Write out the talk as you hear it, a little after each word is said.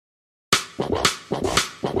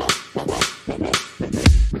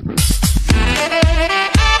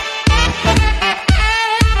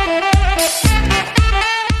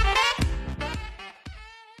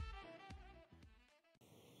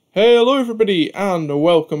everybody and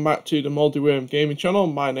welcome back to the MoldyWorm gaming channel.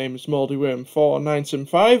 My name is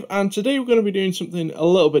MoldyWorm4975 and today we're going to be doing something a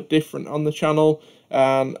little bit different on the channel.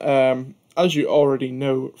 And as you already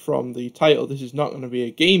know from the title, this is not going to be a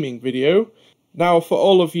gaming video. Now, for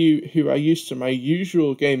all of you who are used to my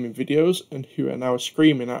usual gaming videos and who are now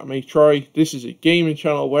screaming at me, Troy, this is a gaming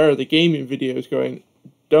channel, where are the gaming videos going?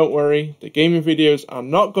 Don't worry, the gaming videos are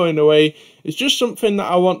not going away. It's just something that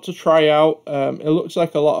I want to try out. It looks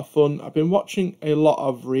like a lot of fun. I've been watching a lot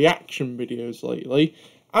of reaction videos lately,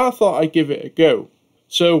 and I thought I'd give it a go.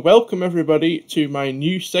 So welcome everybody to my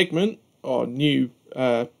new segment, or new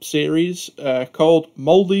series, called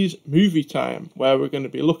Moldy's Movie Time, where we're going to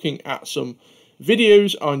be looking at some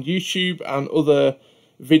videos on YouTube and other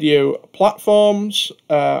video platforms,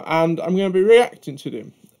 and I'm going to be reacting to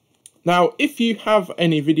them. Now, if you have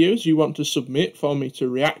any videos you want to submit for me to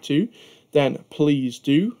react to, then please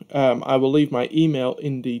do. I will leave my email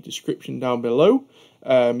in the description down below.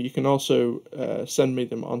 You can also send me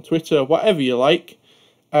them on Twitter, whatever you like.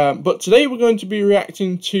 But today we're going to be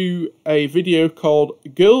reacting to a video called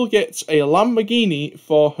Girl Gets a Lamborghini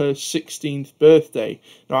for Her 16th Birthday.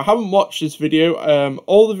 Now, I haven't watched this video.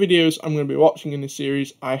 All the videos I'm going to be watching in this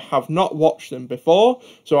series, I have not watched them before,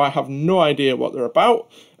 so I have no idea what they're about.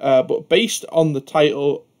 But based on the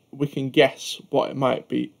title, we can guess what it might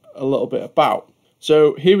be a little bit about.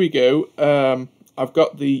 So here we go. I've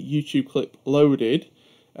got the YouTube clip loaded.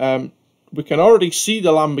 We can already see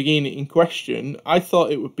the Lamborghini in question. I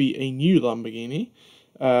thought it would be a new Lamborghini.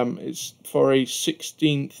 It's for a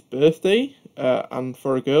 16th birthday, and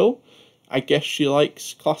for a girl. I guess she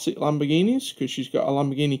likes classic Lamborghinis because she's got a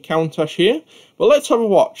Lamborghini Countach here. But let's have a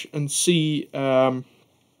watch and see what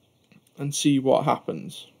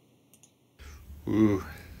happens. Ooh.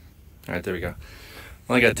 Alright, there we go.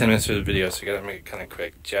 Only got 10 minutes for the video, so I gotta make it kind of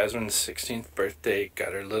quick. Jasmine's 16th birthday,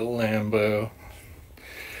 got her little Lambo.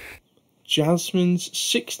 Jasmine's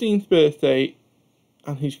 16th birthday,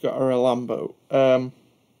 and he's got her a Lambo. I'm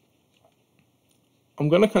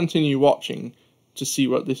going to continue watching to see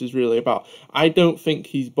what this is really about. I don't think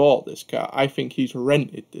he's bought this car. I think he's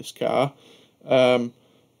rented this car. I'm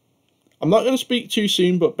not going to speak too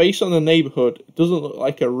soon, but based on the neighbourhood, it doesn't look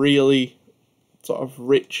like a really sort of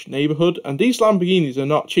rich neighbourhood. And these Lamborghinis are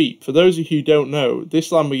not cheap. For those of you who don't know, this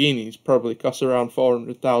Lamborghini's probably costs around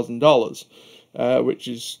 $400,000. Which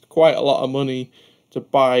is quite a lot of money to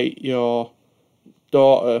buy your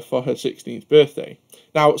daughter for her 16th birthday.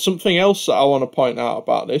 Now, something else that I want to point out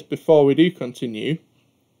about this before we do continue,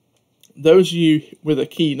 those of you with a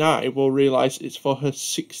keen eye will realise it's for her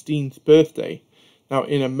 16th birthday. Now,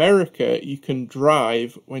 in America, you can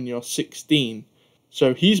drive when you're 16.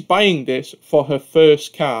 So he's buying this for her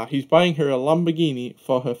first car. He's buying her a Lamborghini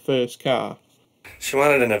for her first car. She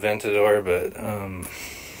wanted an Aventador, but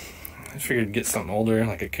I figured get something older,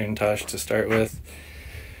 like a Countach to start with.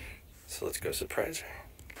 So let's go surprise her.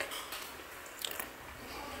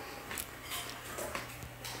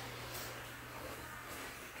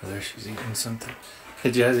 Oh, there she's eating something.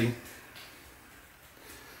 Hey, Jazzy.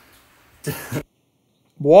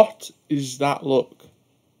 What is that look?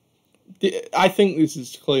 I think this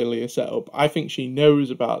is clearly a setup. I think she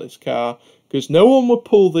knows about this car, because no one would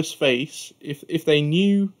pull this face. If they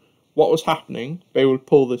knew what was happening, they would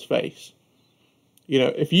pull this face. You know,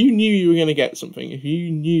 if you knew you were going to get something, if you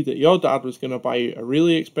knew that your dad was going to buy you a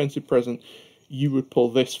really expensive present, you would pull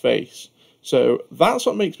this face. So that's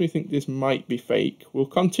what makes me think this might be fake. We'll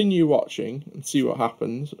continue watching and see what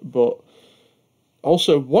happens. But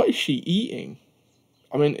also, what is she eating?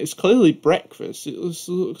 I mean, it's clearly breakfast. It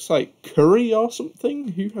looks like curry or something.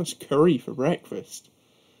 Who has curry for breakfast?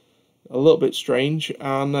 A little bit strange.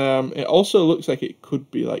 And it also looks like it could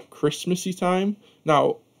be like Christmassy time.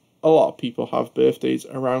 Now, a lot of people have birthdays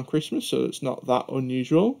around Christmas, so it's not that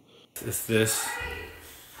unusual. Is this,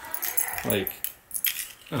 like,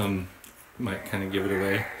 might kind of give it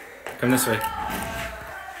away. Come this way.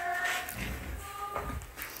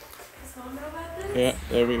 Yeah,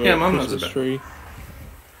 there we go. Yeah, Mom knows about it. Tree.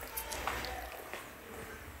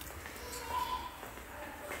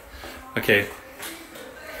 Okay.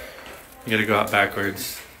 You gotta go out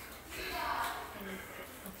backwards.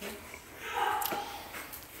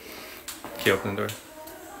 Okay, open the door.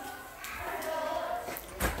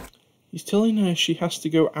 He's telling her she has to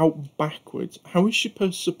go out backwards. How is she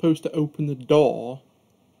supposed to open the door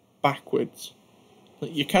backwards?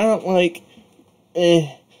 Like, you can't, like, you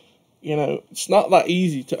know, it's not that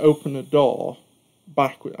easy to open a door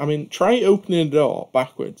backwards. I mean, try opening a door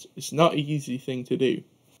backwards. It's not an easy thing to do.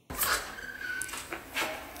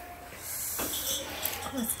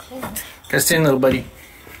 Oh, it's cold. Gotta stand, little buddy.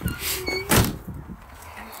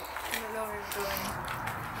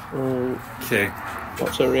 Okay. Okay.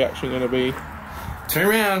 What's her reaction going to be? Turn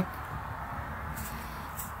around.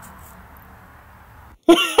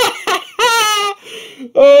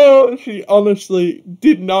 Oh, she honestly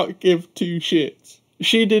did not give two shits.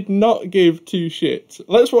 She did not give two shits.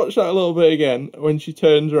 Let's watch that a little bit again when she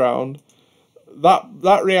turns around.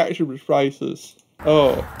 That reaction was priceless.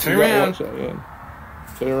 Oh, turn around. Watch that again.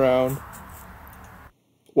 Turn around.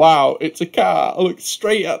 Wow, it's a car. I look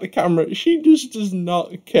straight at the camera. She just does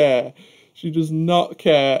not care. She does not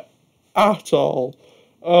care at all.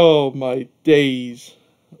 Oh my days.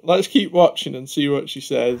 Let's keep watching and see what she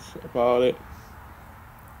says about it.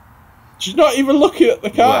 She's not even looking at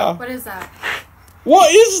the car. What is that?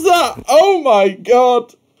 What is that? Oh my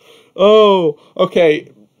god. Oh,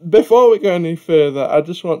 okay. Before we go any further, I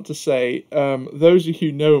just want to say, those of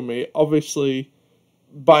you who know me, obviously,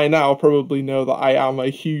 by now probably know that I am a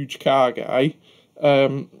huge car guy.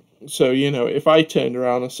 So, you know, if I turned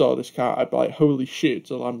around and saw this car, I'd be like, holy shit,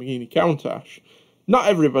 it's a Lamborghini Countach. Not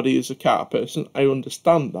everybody is a car person, I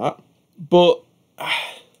understand that. But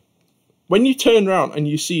when you turn around and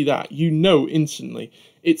you see that, you know instantly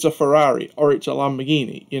it's a Ferrari or it's a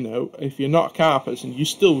Lamborghini. You know, if you're not a car person, you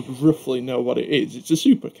still roughly know what it is. It's a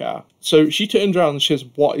supercar. So she turns around and says,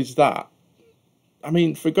 what is that? I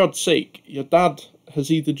mean, for God's sake, your dad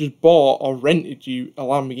has either just bought or rented you a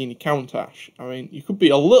Lamborghini Countach. I mean, you could be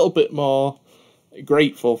a little bit more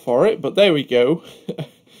grateful for it, but there we go.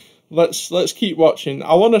 Let's keep watching.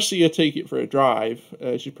 I want to see her take it for a drive.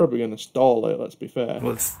 She's probably going to stall it, let's be fair.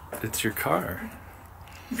 Well, it's your car.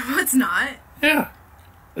 No, it's not. Yeah.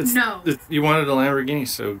 You wanted a Lamborghini,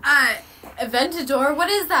 so... Aventador, what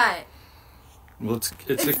is that? Well,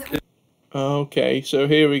 Okay, so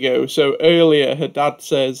here we go. So earlier, her dad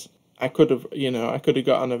says, I could have got an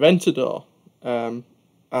Aventador.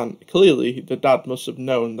 And clearly, the dad must have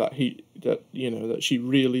known that that she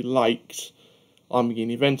really liked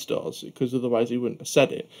Lamborghini Aventadors, because otherwise he wouldn't have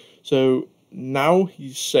said it. So now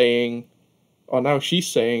she's saying, I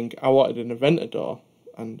wanted an Aventador,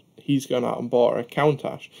 and he's gone out and bought her a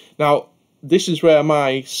Countach. Now, this is where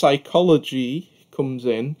my psychology comes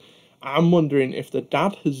in. I'm wondering if the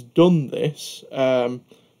dad has done this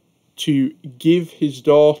to give his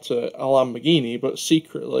daughter a Lamborghini, but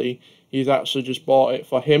secretly he's actually just bought it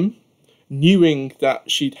for him, knowing that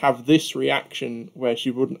she'd have this reaction where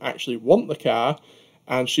she wouldn't actually want the car,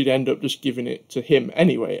 and she'd end up just giving it to him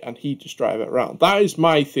anyway, and he'd just drive it around. That is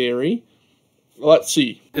my theory. Let's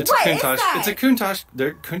see. It's a Countach. It's a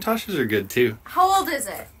Countach. Countaches are good too. How old is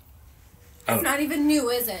it? It's not even new,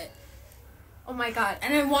 is it? Oh my god!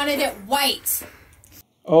 And I wanted it white.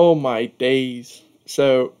 Oh my days!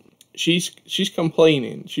 So she's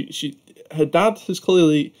complaining. Her dad has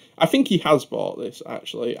clearly. I think he has bought this,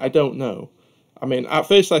 actually. I don't know. I mean, at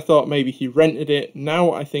first I thought maybe he rented it.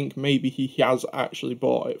 Now I think maybe he has actually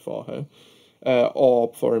bought it for her.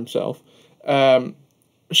 Or for himself.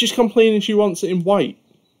 She's complaining she wants it in white.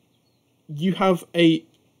 You have a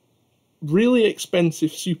really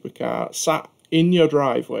expensive supercar sat in your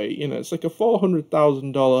driveway. You know, it's like a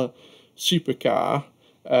 $400,000 supercar.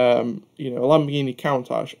 A Lamborghini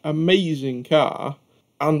Countach. Amazing car.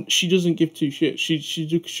 And she doesn't give two shits.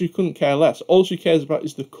 She couldn't care less. All she cares about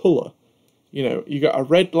is the colour. You know, you got a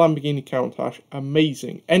red Lamborghini Countach.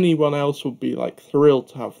 Amazing. Anyone else would be, like, thrilled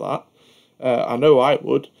to have that. I know I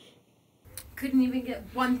would. Couldn't even get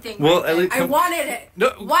one thing. Well, right I wanted it. No,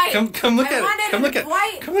 white. Come look at it. Come look at it.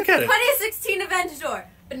 White. Come look at it. 2016 Aventador.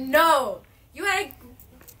 But no. You had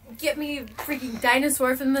to get me a freaking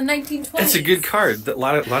dinosaur from the 1920s. It's a good car. A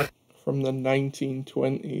lot of from the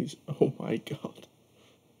 1920s. Oh my god.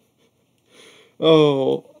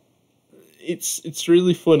 Oh, it's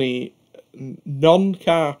really funny.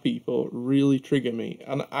 Non-car people really trigger me,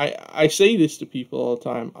 and I say this to people all the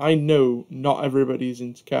time. I know not everybody's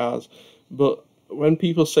into cars, but when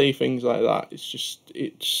people say things like that,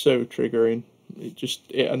 it's so triggering.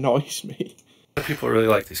 It annoys me. People really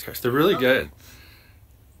like these cars. They're really good.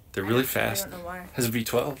 They're really fast. I don't know why. Has a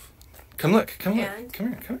V12. Come look. Come And? look. Come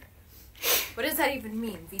here. What does that even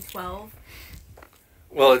mean? V12?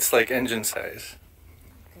 Well, it's like engine size.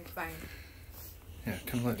 Okay, fine. Yeah,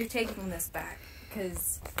 come look. You're taking this back,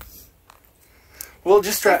 because Well,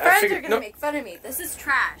 just my try. friends are gonna make fun of me. This is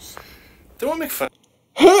trash. Don't make fun.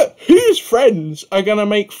 Whose friends are gonna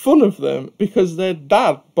make fun of them because their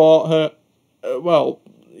dad bought her?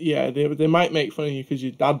 They might make fun of you because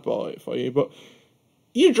your dad bought it for you, but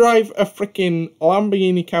you drive a freaking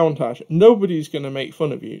Lamborghini Countach. Nobody's going to make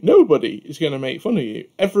fun of you. Nobody is going to make fun of you.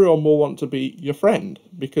 Everyone will want to be your friend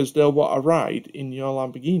because they'll want a ride in your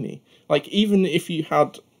Lamborghini. Like, even if you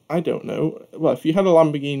had I don't know. Well, if you had a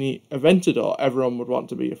Lamborghini Aventador, everyone would want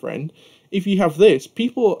to be your friend. If you have this,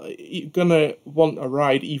 people are gonna want to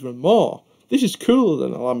ride even more. This is cooler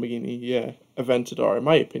than a Lamborghini Aventador, in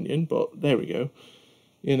my opinion, but there we go.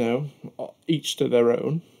 You know, each to their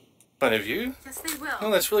own. Point of view? Yes, they will.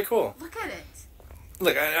 Oh, that's really cool. Look at it.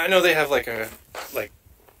 Look, I know they have like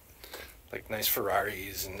nice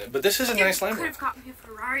Ferraris, but this is a nice Lambo. Could have got me a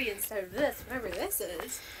Ferrari instead of this, whatever this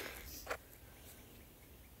is.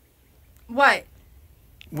 What?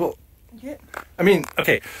 Well, I mean,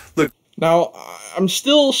 okay, look. Now, I'm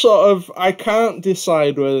still sort of, I can't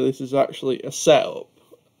decide whether this is actually a setup.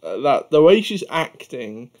 That the way she's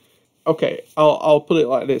acting, okay, I'll put it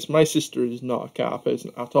like this. My sister is not a car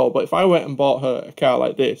person at all, but if I went and bought her a car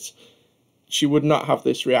like this, she would not have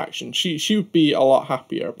this reaction. She would be a lot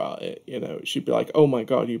happier about it, you know. She'd be like, oh my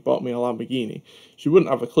god, you bought me a Lamborghini. She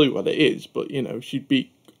wouldn't have a clue what it is, but, you know, she'd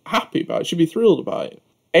be happy about it. She'd be thrilled about it.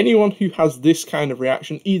 Anyone who has this kind of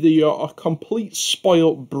reaction, either you're a complete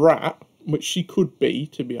spoilt brat, which she could be,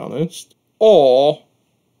 to be honest, or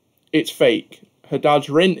it's fake. Her dad's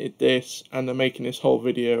rented this, and they're making this whole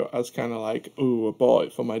video as kind of like, oh, I bought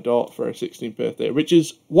it for my daughter for her 16th birthday, which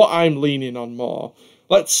is what I'm leaning on more.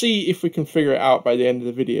 Let's see if we can figure it out by the end of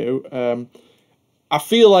the video. I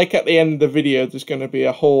feel like at the end of the video, there's going to be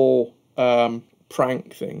a whole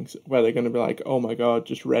prank things where they're going to be like, oh my god,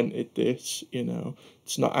 just rented this, you know,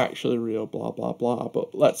 it's not actually real, blah, blah, blah,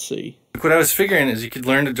 but let's see. What I was figuring is you could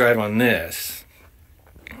learn to drive on this,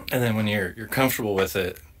 and then when you're comfortable with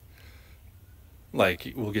it,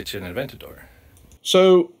 like, we'll get you an Aventador.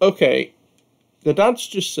 So, okay, the dad's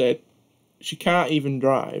just said she can't even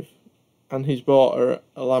drive, and he's bought her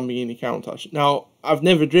a Lamborghini Countach. Now, I've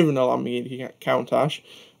never driven a Lamborghini Countach,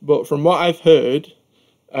 but from what I've heard,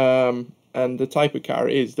 and the type of car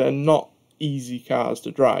it is, they're not easy cars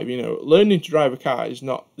to drive. You know, learning to drive a car is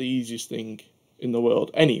not the easiest thing in the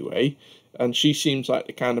world anyway, and she seems like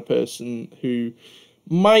the kind of person who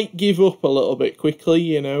might give up a little bit quickly,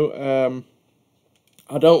 you know.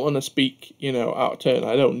 I don't want to speak, you know, out of turn.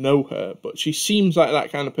 I don't know her, but she seems like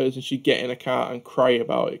that kind of person. She'd get in a car and cry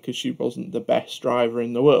about it because she wasn't the best driver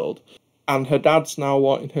in the world. And her dad's now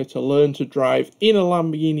wanting her to learn to drive in a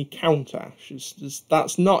Lamborghini Countach.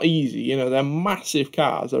 That's not easy, you know, they're massive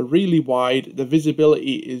cars, they're really wide, the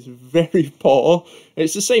visibility is very poor.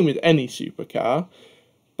 It's the same with any supercar.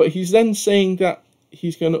 But he's then saying that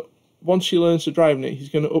he's going to, once she learns to drive in it, he's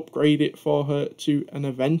going to upgrade it for her to an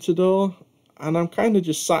Aventador. And I'm kind of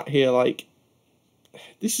just sat here like,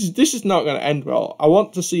 this is not going to end well. I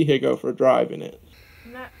want to see her go for a drive in it.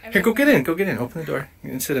 Here, go get in, open the door.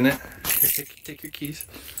 You can sit in it. Here, take your keys.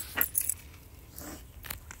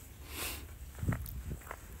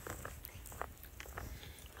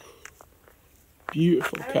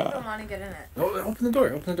 Beautiful I car. don't even want to get in it. Oh, open the door,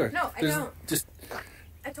 No, I don't. Just...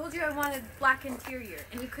 I told you I wanted black interior,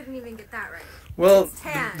 and you couldn't even get that right. Well, it's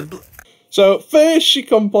tan. So first she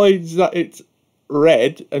complains that it's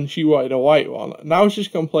red and she wanted a white one. Now she's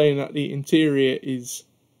complaining that the interior is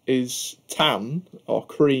tan or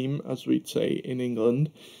cream, as we'd say in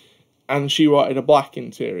England, and she wanted a black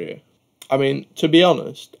interior. I mean, to be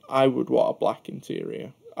honest, I would want a black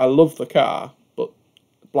interior. I love the car, but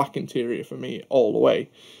black interior for me all the way.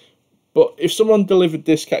 But if someone delivered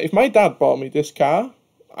this car, if my dad bought me this car,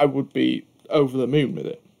 I would be over the moon with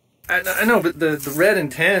it. I know, but the red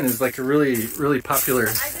and tan is like a really, really popular...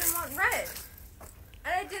 I didn't want red.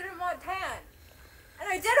 And I didn't want tan. And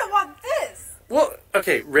I didn't want this. Well,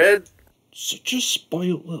 okay, red... Such a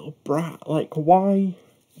spoiled little brat. Like, why?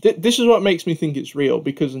 This is what makes me think it's real,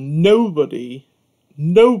 because nobody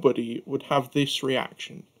would have this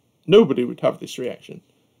reaction. Nobody would have this reaction.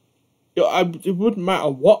 It wouldn't matter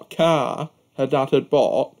what car her dad had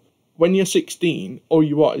bought. When you're 16, all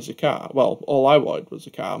you want is a car. Well, all I wanted was a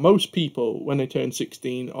car. Most people, when they turn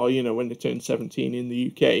 16, or, you know, when they turn 17 in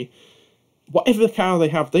the UK, whatever car they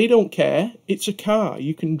have, they don't care. It's a car.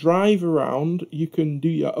 You can drive around. You can do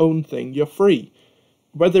your own thing. You're free.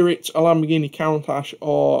 Whether it's a Lamborghini Countach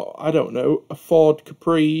or, I don't know, a Ford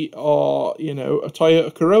Capri or, you know, a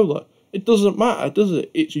Toyota Corolla. It doesn't matter, does it?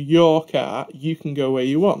 It's your car. You can go where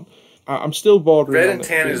you want. I'm still bordering red on and it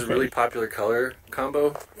tan being is a really popular color combo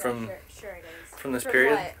from Sure it is. from this From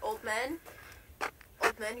period. what? Old men?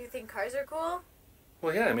 Old men who think cars are cool?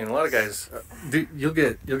 Well, yeah, I mean, a lot of guys, you'll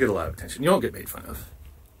get a lot of attention. You won't get made fun of.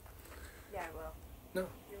 Yeah, I will. No.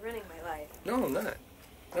 You're ruining my life. No, I'm not.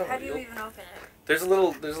 No, How do you even open it? There's a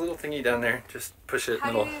little thingy down there. Just push it. How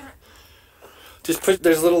And do it'll you... just push.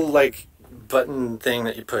 There's a little like button thing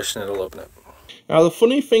that you push and it'll open up. Now, the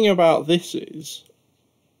funny thing about this is,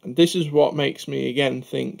 and this is what makes me again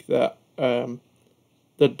think that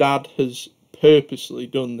the the dad has purposely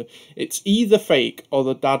done. It's either fake or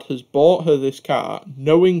the dad has bought her this car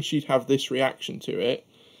knowing she'd have this reaction to it,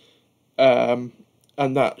 and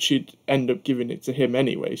that she'd end up giving it to him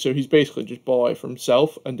anyway. So he's basically just bought it for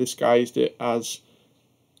himself and disguised it as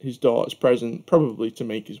his daughter's present, probably to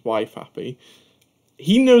make his wife happy.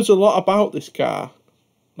 He knows a lot about this car.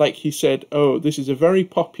 Like he said, oh, this is a very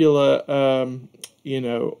popular,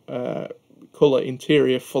 colour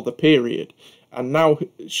interior for the period. And now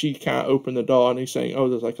she can't open the door, and he's saying, oh,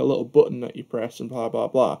 there's like a little button that you press and blah, blah,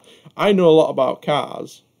 blah. I know a lot about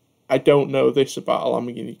cars. I don't know this about a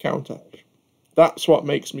Lamborghini Countach. That's what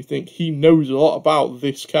makes me think he knows a lot about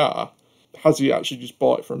this car. Has he actually just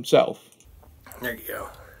bought it for himself? There you go.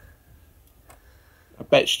 I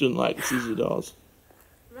bet she doesn't like the scissor doors.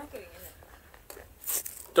 I'm not getting in it.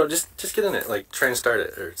 No, just get in it. Like, try and start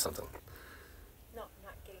it or something. No, I'm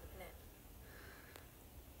not getting in it.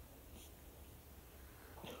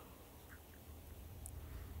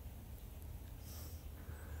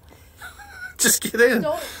 Just get in.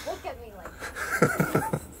 Don't look at me like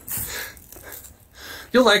that.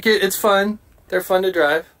 You'll like it. It's fun. They're fun to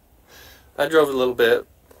drive. I drove a little bit.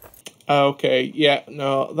 Okay, yeah,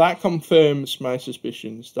 no, that confirms my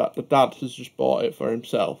suspicions that the dad has just bought it for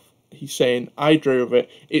himself. He's saying, I drove it.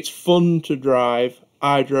 It's fun to drive.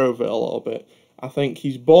 I drove it a little bit. I think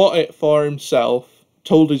he's bought it for himself,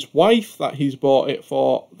 told his wife that he's bought it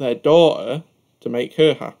for their daughter to make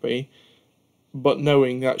her happy, but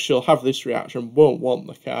knowing that she'll have this reaction, won't want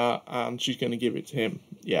the car, and she's going to give it to him.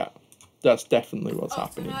 Yeah, that's definitely what's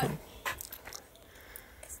happening here.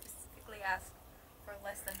 Specifically asked for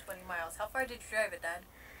less than 20 miles. How far did you drive it, Dad?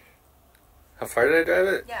 How far did I drive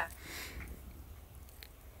it? Yeah.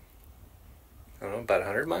 I don't know, about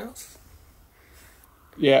 100 miles?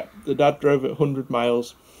 Yeah, the dad drove it 100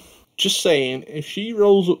 miles. Just saying, if she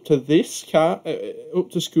rolls up to this car, up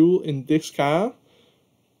to school in this car,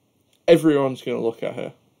 everyone's going to look at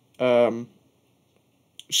her.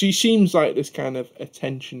 She seems like this kind of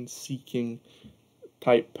attention-seeking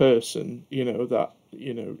type person, that,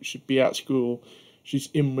 should be at school. She's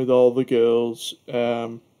in with all the girls,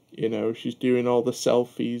 she's doing all the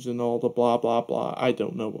selfies and all the blah, blah, blah. I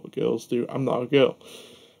don't know what girls do. I'm not a girl.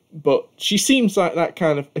 But she seems like that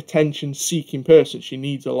kind of attention-seeking person. She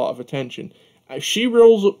needs a lot of attention. If she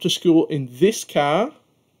rolls up to school in this car,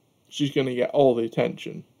 she's going to get all the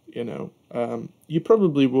attention, You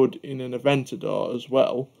probably would in an Aventador as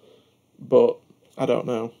well, but I don't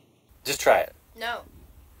know. Just try it. No.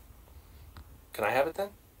 Can I have it then?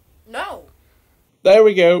 No. There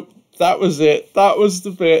we go. That was it. That was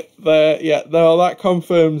the bit there. Yeah, no, that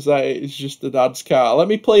confirms that it's just the dad's car. Let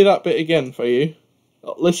me play that bit again for you.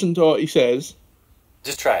 Listen to what he says.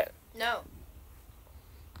 Just try it. No.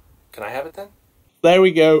 Can I have it then? There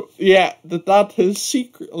we go. Yeah, the dad has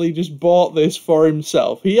secretly just bought this for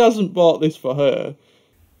himself. He hasn't bought this for her.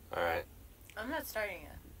 Alright. I'm not starting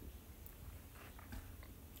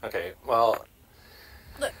it. Okay, well...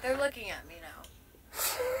 Look, they're looking at me now.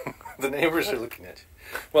 The neighbors are looking at you.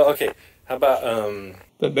 Well, okay, how about,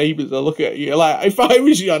 The neighbours are looking at you. Like, if I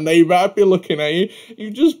was your neighbour, I'd be looking at you.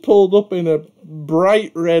 You just pulled up in a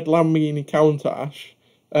bright red Lamborghini Countach.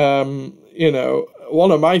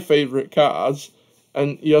 One of my favourite cars.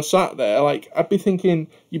 And you're sat there, like, I'd be thinking,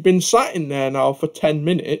 you've been sat in there now for 10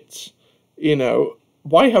 minutes.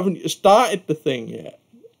 Why haven't you started the thing yet?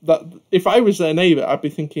 That if I was their neighbour, I'd be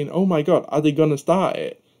thinking, oh my God, are they going to start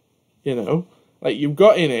it? Like, you've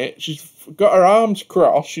got in it, she's got her arms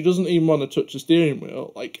crossed, she doesn't even want to touch the steering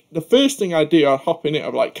wheel. Like, the first thing I do, I'd hop in it,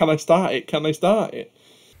 I'm like, can I start it? Can I start it?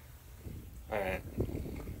 alright.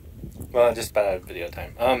 Well, just about out of video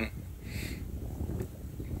time.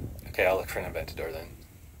 Okay, I'll look for an Aventador then.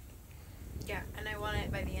 Yeah, and I want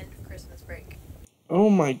it by the end of Christmas break. Oh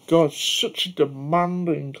my God, such a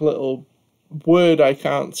demanding little word I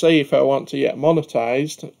can't say if I want to get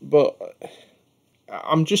monetized, but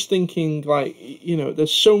I'm just thinking, like,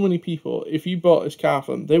 there's so many people, if you bought this car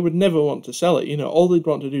for them, they would never want to sell it, all they'd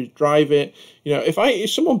want to do is drive it. If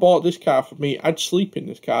someone bought this car for me, I'd sleep in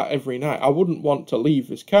this car every night. I wouldn't want to leave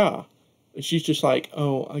this car. She's just like,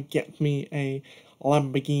 oh, get me a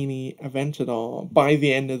Lamborghini Aventador by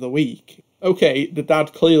the end of the week. Okay, the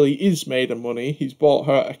dad clearly is made of money. He's bought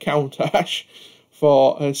her a Countach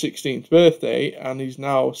for her 16th birthday, and he's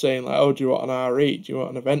now saying, like, oh, do you want an R8? Do you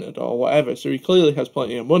want an Aventador? Or whatever. So he clearly has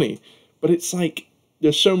plenty of money. But it's like,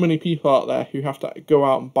 there's so many people out there who have to go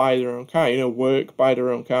out and buy their own car, work, buy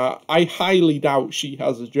their own car. I highly doubt she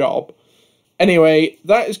has a job. Anyway,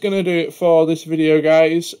 that is going to do it for this video,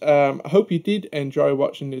 guys. I hope you did enjoy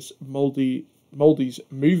watching this Moldy Moldy's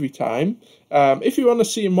Movie Time. If you want to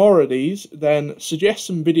see more of these, then suggest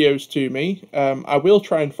some videos to me. I will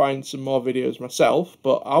try and find some more videos myself,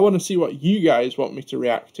 but I want to see what you guys want me to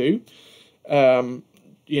react to.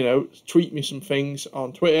 You know, tweet me some things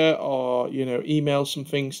on Twitter, or, you know, email some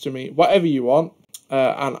things to me, whatever you want,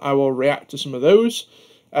 and I will react to some of those.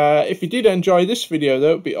 If you did enjoy this video,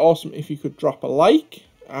 though, it'd be awesome if you could drop a like.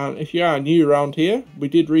 And if you are new around here, we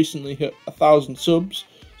did recently hit 1,000 subs,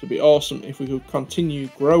 so it'd be awesome if we could continue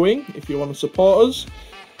growing, if you want to support us.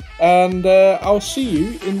 And I'll see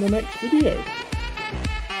you in the next video.